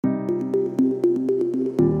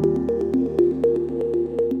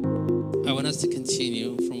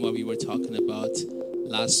on what we were talking about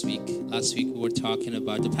last week. Last week we were talking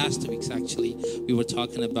about, the past 2 weeks actually, we were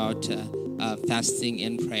talking about fasting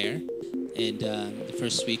and prayer. And the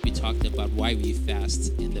first week we talked about why we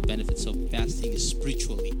fast and the benefits of fasting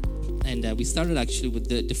spiritually. And we started actually with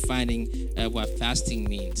defining what fasting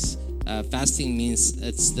means. Fasting means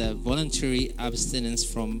it's the voluntary abstinence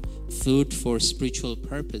from food for spiritual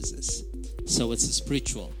purposes. So it's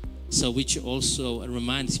spiritual. So which also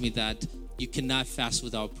reminds me that you cannot fast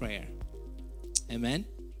without prayer. Amen?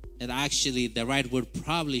 And actually the right word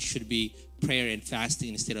probably should be prayer and fasting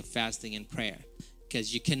instead of fasting and prayer.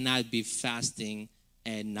 Because you cannot be fasting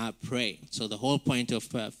and not pray. So the whole point of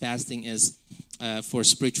fasting is for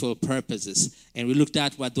spiritual purposes. And we looked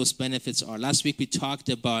at what those benefits are. Last week we talked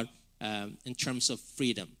about in terms of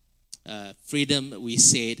freedom. Freedom, we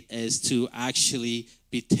said, is to actually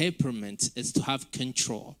be temperament, is to have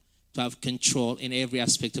control in every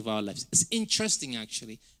aspect of our lives. It's interesting,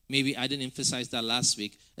 actually. Maybe I didn't emphasize that last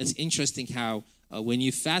week. It's interesting how when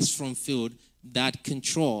you fast from food, that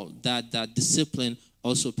control, that discipline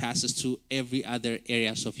also passes to every other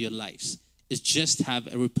areas of your lives. It just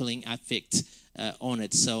have a repelling effect on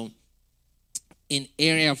it. So in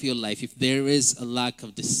area of your life, if there is a lack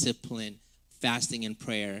of discipline, fasting and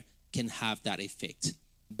prayer can have that effect.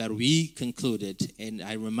 But we concluded, and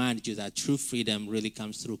I reminded you that true freedom really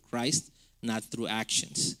comes through Christ, not through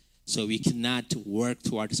actions. So we cannot work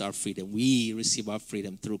towards our freedom. We receive our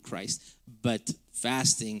freedom through Christ. But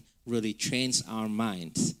fasting really trains our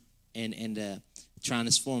minds and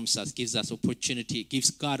transforms us, gives us opportunity, gives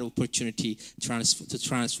God opportunity to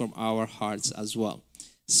transform our hearts as well.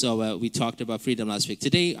 So we talked about freedom last week.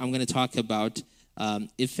 Today, I'm going to talk about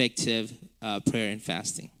effective prayer and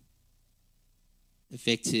fasting.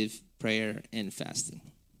 Effective prayer and fasting.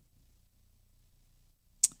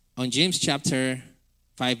 On James chapter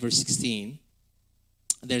 5, verse 16,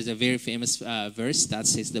 there's a very famous verse that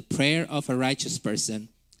says, the prayer of a righteous person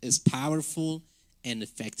is powerful and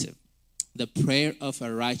effective. The prayer of a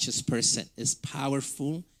righteous person is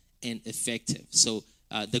powerful and effective. So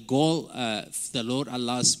the goal the Lord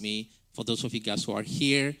allows me, for those of you guys who are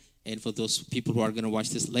here and for those people who are going to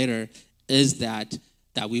watch this later, is that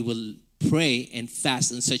we will pray and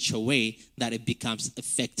fast in such a way that it becomes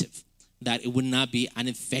effective, that it would not be an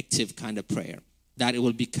ineffective kind of prayer, that it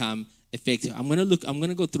will become effective. I'm going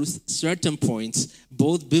to go through certain points,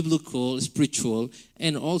 both biblical, spiritual,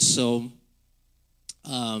 and also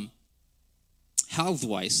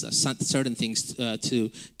health-wise, certain things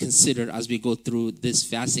to consider as we go through this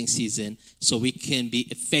fasting season so we can be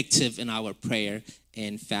effective in our prayer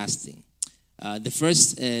and fasting. The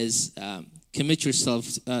first is commit yourself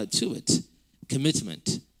to it.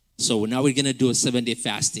 Commitment. So now we're going to do a 7-day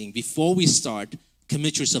fasting. Before we start,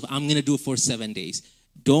 commit yourself. I'm going to do it for 7 days.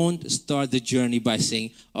 Don't start the journey by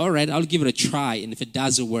saying, all right, I'll give it a try. And if it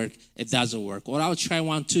doesn't work, it doesn't work. Or I'll try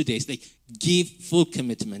 1-2 days. Like, give full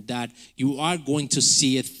commitment that you are going to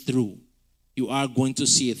see it through. You are going to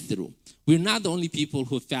see it through. We're not the only people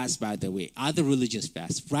who fast, by the way. Other religions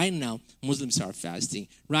fast. Right now, Muslims are fasting.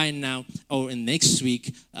 Right now, or in next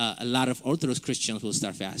week, a lot of Orthodox Christians will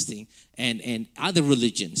start fasting. And other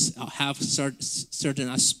religions have certain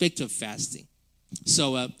aspect of fasting.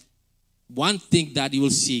 So one thing that you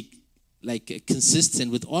will see like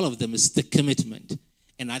consistent with all of them is the commitment.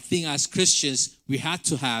 And I think as Christians, we have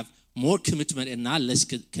to have more commitment and not less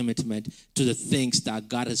commitment to the things that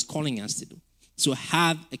God is calling us to do. So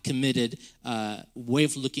have a committed way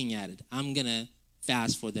of looking at it. I'm going to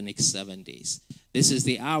fast for the next 7 days. This is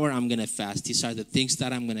the hour I'm going to fast. These are the things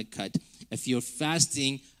that I'm going to cut. If you're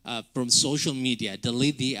fasting from social media,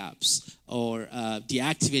 delete the apps or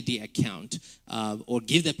deactivate the account or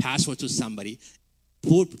give the password to somebody.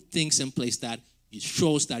 Put things in place that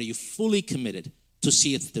shows that you're fully committed to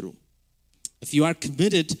see it through. If you are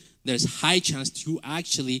committed, there's high chance you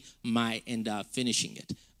actually might end up finishing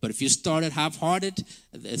it. But if you started half-hearted,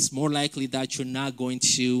 it's more likely that you're not going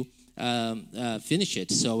to finish it.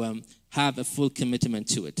 So have a full commitment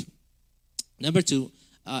to it. Number 2,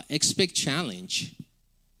 expect challenge.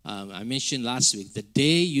 I mentioned last week, the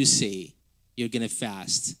day you say you're going to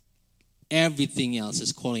fast, everything else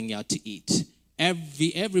is calling out to eat.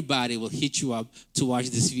 Everybody will hit you up to watch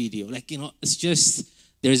this video. It's just,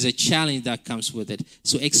 there's a challenge that comes with it.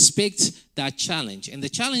 So expect that challenge. And the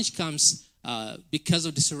challenge comes because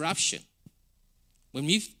of disruption. When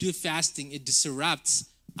we do fasting, it disrupts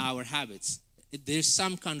our habits. There's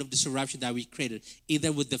some kind of disruption that we created,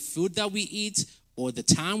 either with the food that we eat or the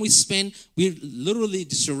time we spend. We're literally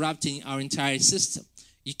disrupting our entire system.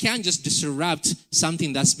 You can't just disrupt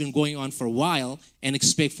something that's been going on for a while and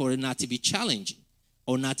expect for it not to be challenging.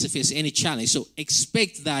 or not to face any challenge. So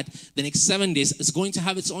expect that the next 7 days is going to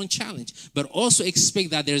have its own challenge, but also expect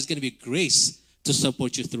that there's going to be grace to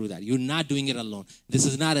support you through that. You're not doing it alone. This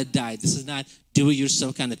is not a diet. This is not do it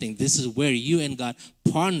yourself kind of thing. This is where you and God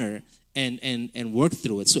partner and work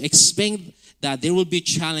through it. So expect that there will be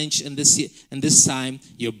challenge in this time.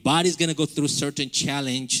 Your body's going to go through certain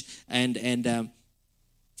challenge, and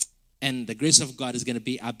the grace of God is going to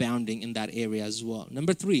be abounding in that area as well.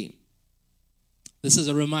 Number 3, this is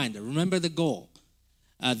a reminder. Remember the goal.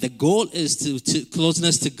 The goal is to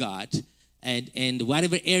closeness to God, and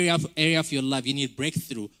whatever area of your life you need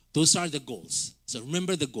breakthrough, those are the goals. So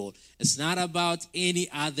remember the goal. It's not about any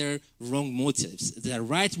other wrong motives. The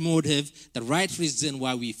right motive, the right reason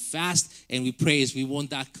why we fast and we pray is we want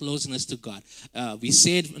that closeness to God. We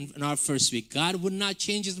said in our first week, God would not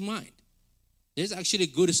change his mind. There's actually a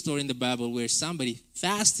good story in the Bible where somebody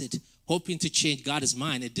fasted hoping to change God's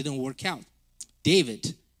mind. It didn't work out.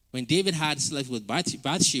 David, when David had slept with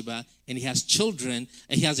Bathsheba and he has children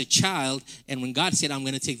and he has a child, and when God said, I'm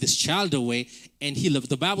going to take this child away, and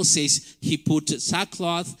the Bible says he put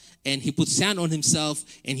sackcloth and he put sand on himself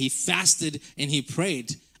and he fasted and he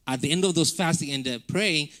prayed. At the end of those fasting and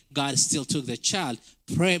praying, God still took the child.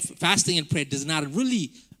 Fasting and prayer does not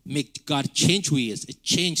really make God change who he is. It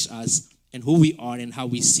changes us and who we are and how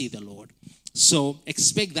we see the Lord. So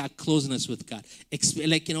expect that closeness with God.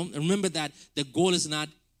 Remember that the goal is not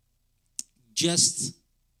just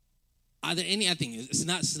other any other thing. It's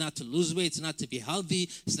not to lose weight. It's not to be healthy.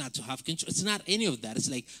 It's not to have control. It's not any of that. It's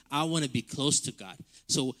like I want to be close to God.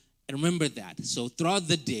 So remember that. So throughout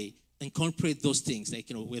the day, incorporate those things, like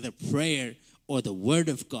whether prayer or the word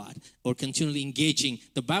of God, or continually engaging.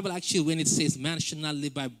 The Bible actually, when it says man should not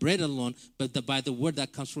live by bread alone, but by the word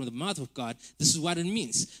that comes from the mouth of God, this is what it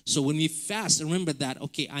means. So when we fast, remember that,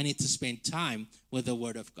 okay, I need to spend time with the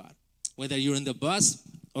word of God. Whether you're in the bus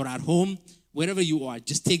or at home, wherever you are,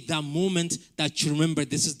 just take that moment that you remember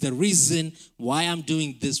this is the reason why I'm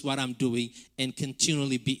doing this, what I'm doing, and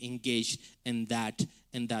continually be engaged in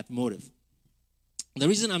that motive. The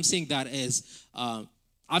reason I'm saying that is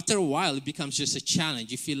after a while, it becomes just a challenge.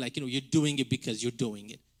 You feel like, you're doing it because you're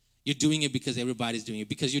doing it. You're doing it because everybody's doing it.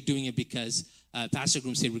 Because you're doing it because Pastor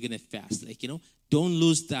Groom said we're going to fast. Don't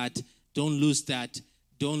lose that. Don't lose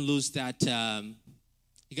that.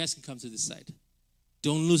 You guys can come to this side.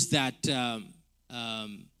 Don't lose that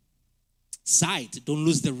sight. Don't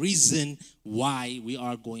lose the reason why we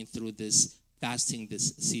are going through this fasting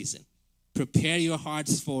this season. Prepare your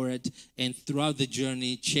hearts for it, and throughout the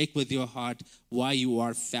journey, check with your heart why you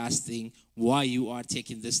are fasting, why you are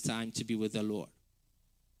taking this time to be with the Lord.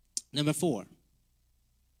 Number 4,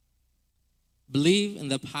 believe in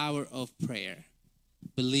the power of prayer.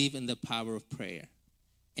 Believe in the power of prayer.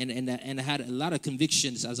 And I had a lot of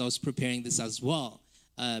convictions as I was preparing this as well,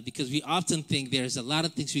 because we often think there's a lot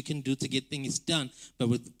of things we can do to get things done, but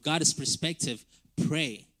with God's perspective,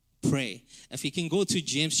 pray. If you can go to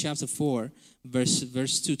James chapter 4,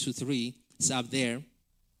 verse 2 to 3, it's up there.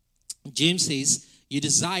 James says, you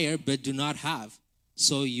desire but do not have,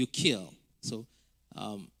 so you kill. So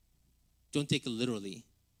don't take it literally,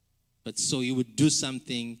 but so you would do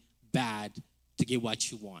something bad to get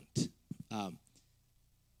what you want.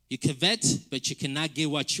 You covet, but you cannot get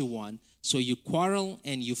what you want, so you quarrel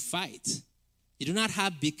and you fight. You do not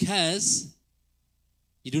have because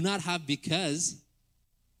you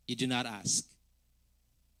do not ask.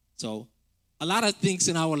 So a lot of things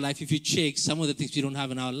in our life, if you check some of the things we don't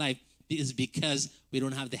have in our life, is because we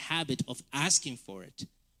don't have the habit of asking for it.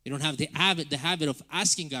 We don't have the habit of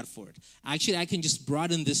asking God for it. Actually, I can just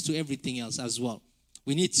broaden this to everything else as well.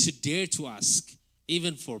 We need to dare to ask,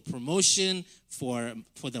 even for promotion, for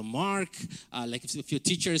the mark. Like if your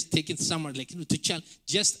teacher is taking somewhere, to challenge,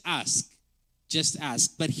 just ask.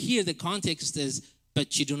 But here the context is,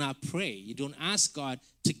 but you do not pray. You don't ask God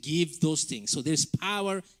to give those things. So there's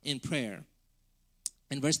power in prayer.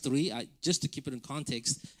 In verse 3, just to keep it in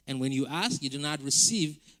context, and when you ask, you do not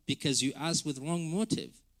receive because you ask with wrong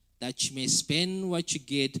motive, that you may spend what you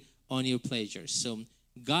get on your pleasures. So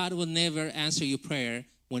God will never answer your prayer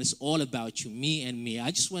when it's all about you, me and me.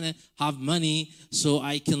 I just want to have money so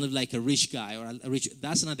I can live like a rich guy or a rich.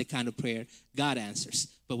 That's not the kind of prayer God answers.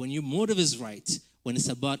 But when your motive is right, when it's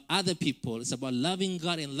about other people, it's about loving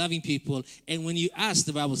God and loving people. And when you ask,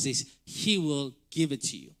 the Bible says, He will give it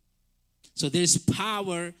to you. So there's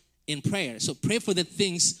power in prayer. So pray for the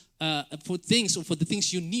things, or for the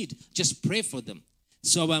things you need. Just pray for them.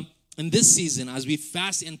 So in this season, as we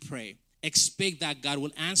fast and pray, expect that God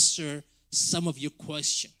will answer some of your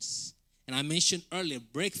questions. And I mentioned earlier,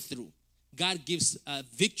 breakthrough. God gives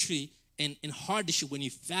victory and in hardship, when you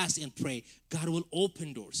fast and pray, God will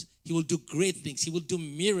open doors. He will do great things. He will do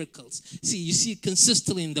miracles. See, you see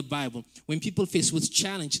consistently in the Bible, when people face with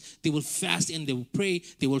challenge, they will fast and they will pray,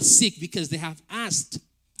 they will seek because they have asked.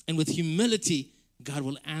 And with humility, God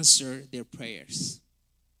will answer their prayers.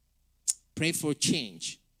 Pray for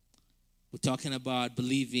change. We're talking about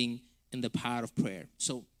believing in the power of prayer.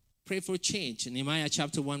 So pray for change. In Nehemiah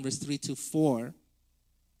chapter 1, verse 3 to 4,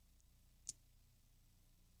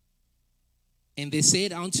 and they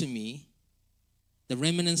said unto me, the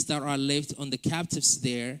remnants that are left on the captives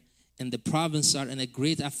there and the province are in a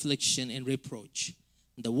great affliction and reproach.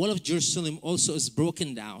 And the wall of Jerusalem also is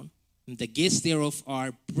broken down, and the gates thereof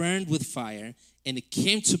are burned with fire. And it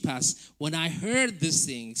came to pass, when I heard these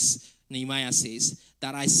things, Nehemiah says,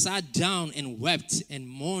 that I sat down and wept and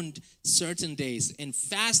mourned certain days and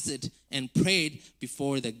fasted and prayed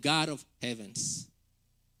before the God of heavens.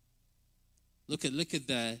 Look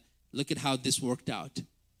at how this worked out.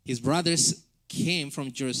 His brothers came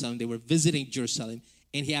from Jerusalem. They were visiting Jerusalem.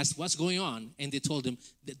 And he asked, what's going on? And they told him,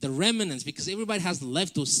 the remnants, because everybody has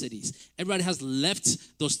left those cities. Everybody has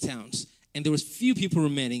left those towns. And there was few people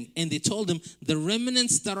remaining. And they told him, the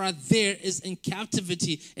remnants that are there is in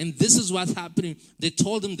captivity. And this is what's happening. They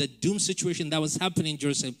told him the doom situation that was happening in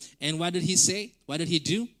Jerusalem. And what did he say? What did he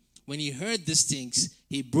do? When he heard these things,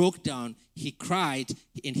 he broke down, he cried,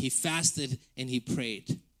 and he fasted, and he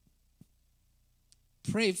prayed.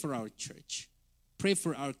 Pray for our church. Pray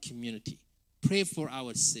for our community. Pray for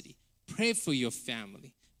our city. Pray for your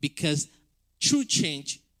family. Because true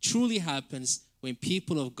change truly happens when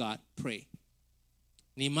people of God pray.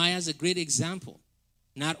 Nehemiah is a great example.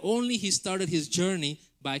 Not only he started his journey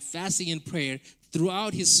by fasting and prayer,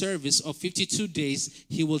 throughout his service of 52 days,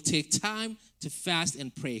 he will take time to fast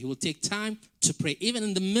and pray. He will take time to pray. Even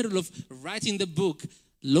in the middle of writing the book,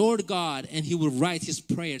 Lord God, and he will write his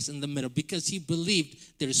prayers in the middle because he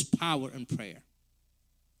believed there is power in prayer.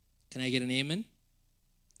 Can I get an amen?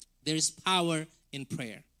 There is power in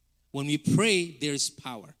prayer. When we pray, there is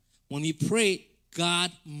power. When we pray,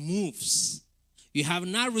 God moves. You have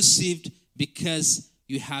not received because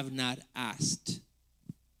you have not asked.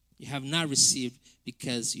 You have not received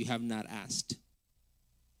because you have not asked.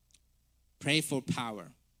 Pray for power.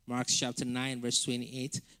 Mark chapter 9, verse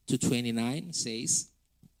 28 to 29 says,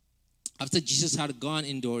 after Jesus had gone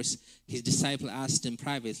indoors, his disciple asked him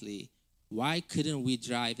privately, why couldn't we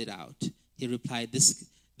drive it out? He replied,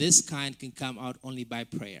 this kind can come out only by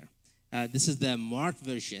prayer. This is the Mark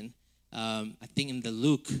version. I think in the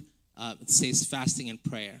Luke, it says fasting and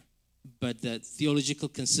prayer. But the theological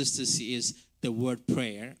consistency is the word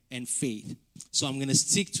prayer and faith. So I'm going to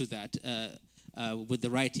stick to that with the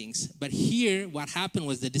writings. But here, what happened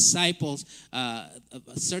was the disciples, a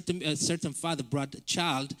certain father brought a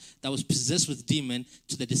child that was possessed with demon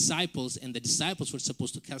to the disciples, and the disciples were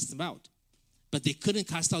supposed to cast him out. But they couldn't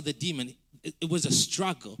cast out the demon. It was a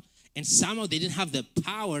struggle. And somehow they didn't have the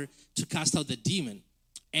power to cast out the demon.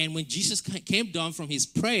 And when Jesus came down from his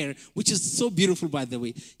prayer, which is so beautiful, by the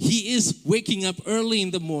way, he is waking up early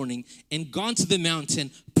in the morning and gone to the mountain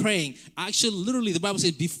praying. Actually, literally, the Bible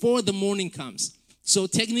says before the morning comes. So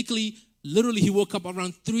technically, literally, he woke up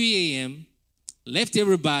around 3 a.m., left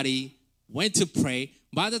everybody, went to pray.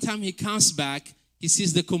 By the time he comes back, he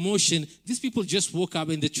sees the commotion. These people just woke up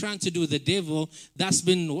and they're trying to do the devil that's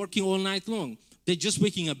been working all night long. They're just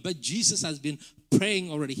waking up. But Jesus has been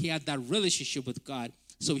praying already. He had that relationship with God.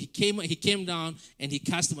 So he came down and he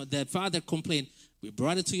cast them out. The father complained, we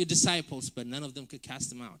brought it to your disciples, but none of them could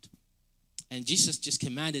cast them out. And Jesus just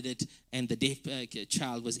commanded it, and the deaf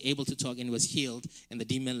child was able to talk and was healed, and the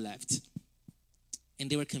demon left.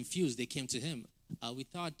 And they were confused. They came to him. We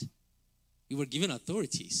thought we were given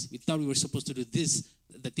authorities. We thought we were supposed to do this,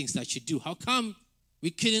 the things that you do. How come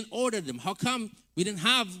we couldn't order them? How come we didn't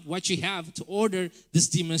have what you have to order these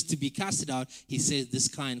demons to be casted out? He says this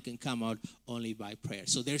kind can come out only by prayer.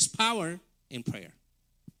 So there's power in prayer.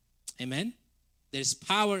 Amen? There's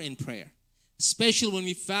power in prayer. Especially when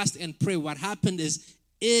we fast and pray, what happened is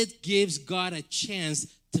it gives God a chance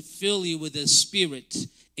to fill you with His Spirit.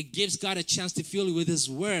 It gives God a chance to fill you with His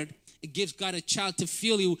Word. It gives God a chance to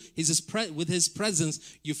fill you with His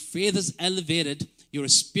presence. Your faith is elevated. Your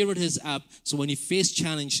spirit is up. So when you face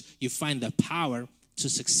challenge, you find the power to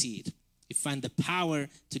succeed. You find the power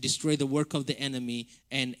to destroy the work of the enemy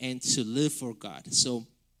and to live for God. So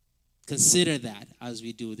consider that as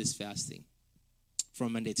we do this fasting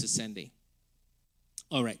from Monday to Sunday.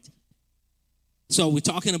 All right. So we're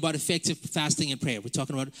talking about effective fasting and prayer. We're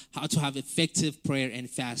talking about how to have effective prayer and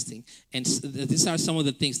fasting. And these are some of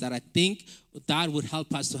the things that I think that would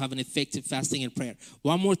help us to have an effective fasting and prayer.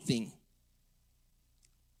 One more thing.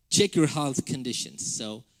 check your health conditions.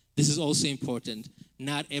 So this is also important.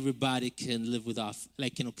 Not everybody can live without,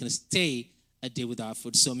 can stay a day without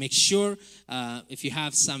food. So make sure if you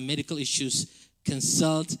have some medical issues,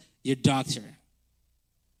 consult your doctor.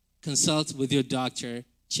 Consult with your doctor.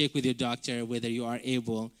 Check with your doctor whether you are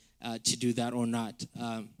able to do that or not.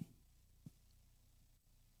 A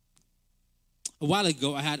while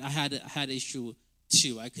ago, I had issue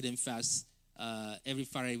too. I couldn't fast every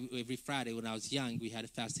Friday when I was young. We had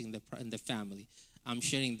fasting in the family. I'm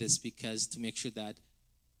sharing this because to make sure that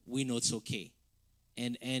we know it's okay,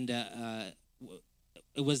 and it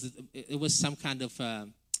was some kind of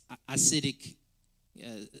acidic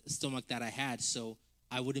stomach that I had, so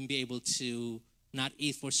I wouldn't be able to not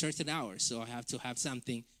eat for certain hours. So I have to have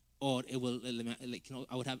something, or it will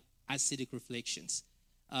I would have acidic reflections.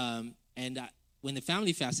 When the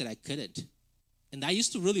family fasted, I couldn't, and that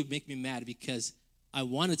used to really make me mad because I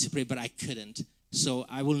wanted to pray, but I couldn't. So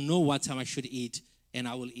I will know what time I should eat, and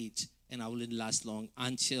I will eat, and I wouldn't last long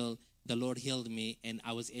until the Lord healed me and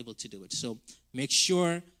I was able to do it. So make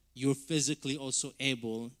sure you're physically also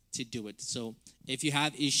able to do it. So if you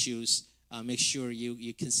have issues, make sure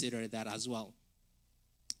you consider that as well.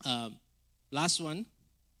 Last one,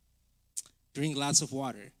 drink lots of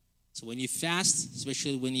water. So when you fast,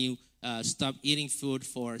 especially when you stop eating food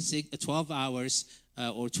for 12 hours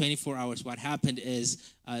or 24 hours, what happened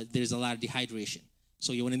is there's a lot of dehydration.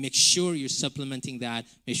 So you want to make sure you're supplementing that.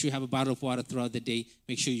 Make sure you have a bottle of water throughout the day.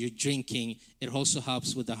 Make sure you're drinking. It also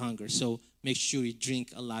helps with the hunger. So make sure you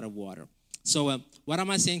drink a lot of water. So what am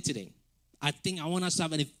I saying today? I think I want us to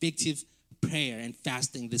have an effective prayer and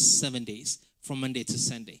fasting this 7 days from Monday to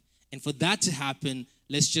Sunday. And for that to happen,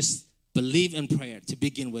 let's just believe in prayer to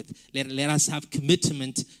begin with. Let us have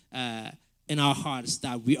commitment in our hearts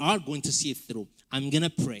that we are going to see it through. I'm going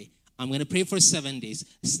to pray. I'm going to pray for 7 days.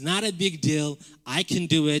 It's not a big deal. I can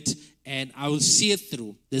do it, and I will see it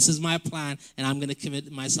through. This is my plan, and I'm going to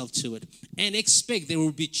commit myself to it. And expect there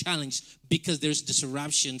will be challenge because there's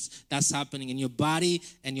disruptions that's happening in your body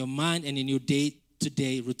and your mind and in your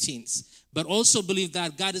day-to-day routines. But also believe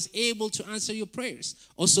that God is able to answer your prayers.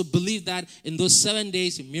 Also believe that in those 7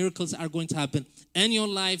 days, miracles are going to happen in your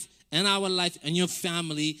life, in our life, in your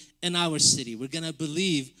family, in our city. We're going to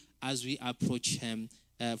believe as we approach Him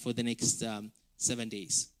for the next 7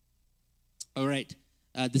 days. All right.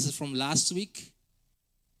 This is from last week.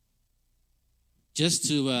 Just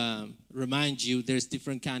to remind you, there's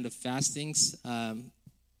different kind of fastings. Let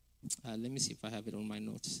me see if I have it on my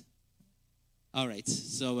notes. All right.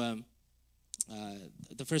 So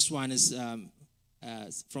the first one is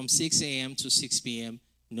from 6 a.m. to 6 p.m.,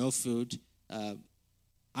 no food.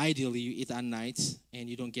 Ideally, you eat at night and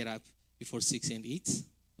you don't get up before 6 and eat.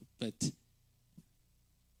 But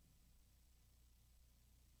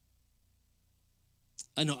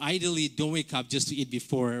no, ideally, don't wake up just to eat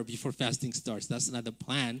before fasting starts. That's not the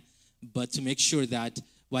plan. But to make sure that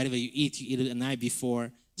whatever you eat it the night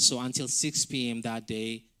before. So until 6 p.m. that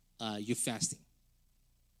day, you're fasting.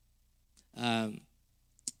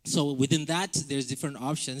 So within that, there's different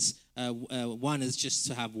options. One is just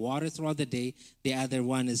to have water throughout the day. The other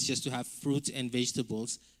one is just to have fruit and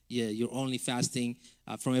vegetables. Yeah, you're only fasting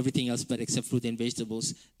from everything else but except fruit and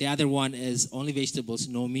vegetables. The other one is only vegetables,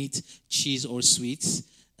 no meat, cheese, or sweets.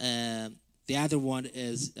 The other one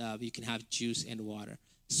is you can have juice and water.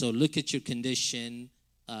 So look at your condition.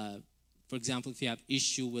 For example, if you have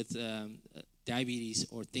issue with diabetes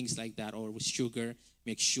or things like that, or with sugar,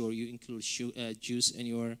 make sure you include juice in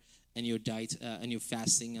your diet and your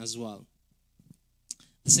fasting as well.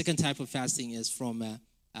 The second type of fasting is from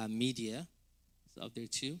media. It's up there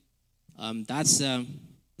too.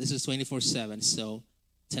 This is 24/7. So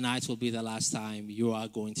tonight will be the last time you are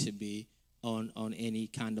going to be on any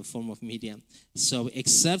kind of form of media. So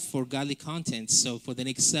except for godly content, so for the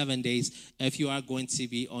next 7 days, if you are going to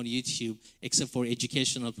be on YouTube, except for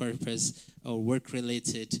educational purpose or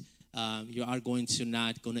work-related, you are not going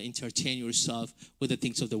to entertain yourself with the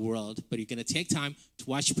things of the world, but you're going to take time to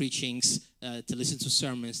watch preachings, to listen to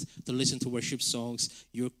sermons, to listen to worship songs.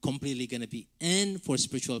 You're completely going to be in for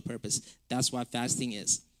spiritual purpose. That's what fasting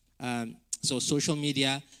is. So social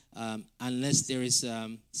media, unless there is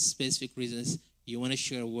specific reasons you want to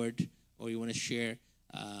share a word or you want to share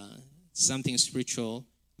something spiritual,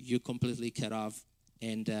 you completely cut off.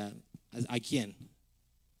 And again,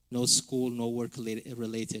 no school, no work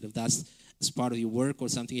related. If that's part of your work or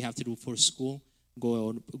something you have to do for school,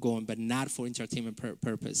 go on, but not for entertainment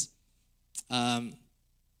purpose. A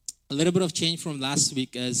little bit of change from last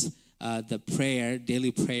week is the prayer,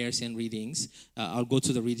 daily prayers and readings. I'll go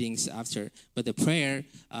to the readings after. But the prayer,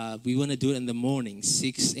 we want to do it in the morning,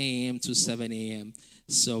 6 a.m. to 7 a.m.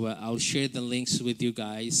 So I'll share the links with you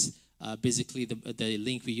guys. Basically, the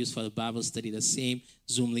link we use for the Bible study, the same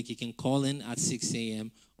Zoom link. You can call in at 6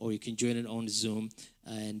 a.m. or you can join it on Zoom,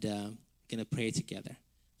 and we're going to pray together.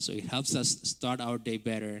 So it helps us start our day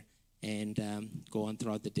better and go on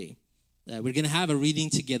throughout the day. We're going to have a reading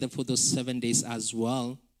together for those 7 days as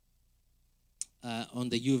well on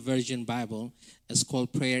the YouVersion Bible. It's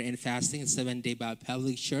called Prayer and Fasting, 7-Day by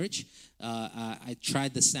Public Church. I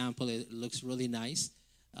tried the sample. It looks really nice.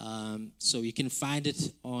 So you can find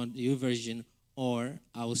it on YouVersion, or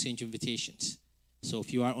I will send you invitations. So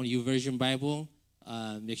if you are on YouVersion Bible,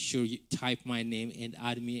 make sure you type my name and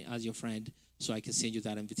add me as your friend so I can send you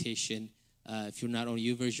that invitation. If you're not on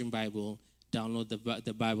YouVersion Bible, download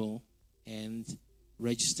the Bible and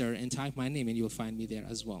register and type my name, and you'll find me there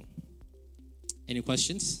as well. Any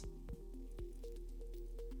questions?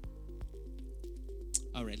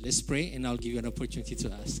 All right, let's pray, and I'll give you an opportunity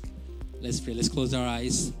to ask. Let's pray. Let's close our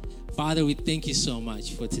eyes. Father, we thank you so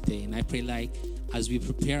much for today. And I pray, like, as we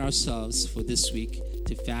prepare ourselves for this week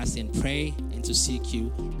to fast and pray and to seek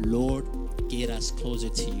you, Lord, get us closer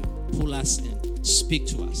to you. Pull us in. Speak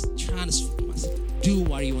to us. Transform us. Do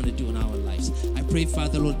what you want to do in our lives. I pray,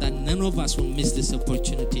 Father, Lord, that none of us will miss this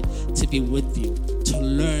opportunity to be with you, to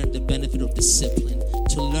learn the benefit of discipline,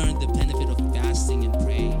 to learn the benefit of fasting and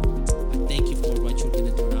praying. I thank you for what you're going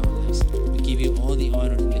to do in our lives. We give you all the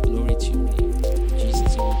honor and the glory to your name. In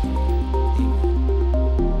Jesus' name.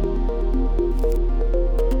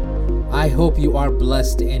 I hope you are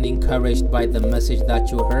blessed and encouraged by the message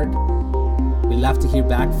that you heard. We love to hear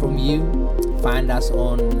back from you. Find us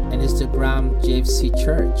on Instagram, JFC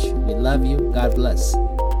Church. We love you. God bless.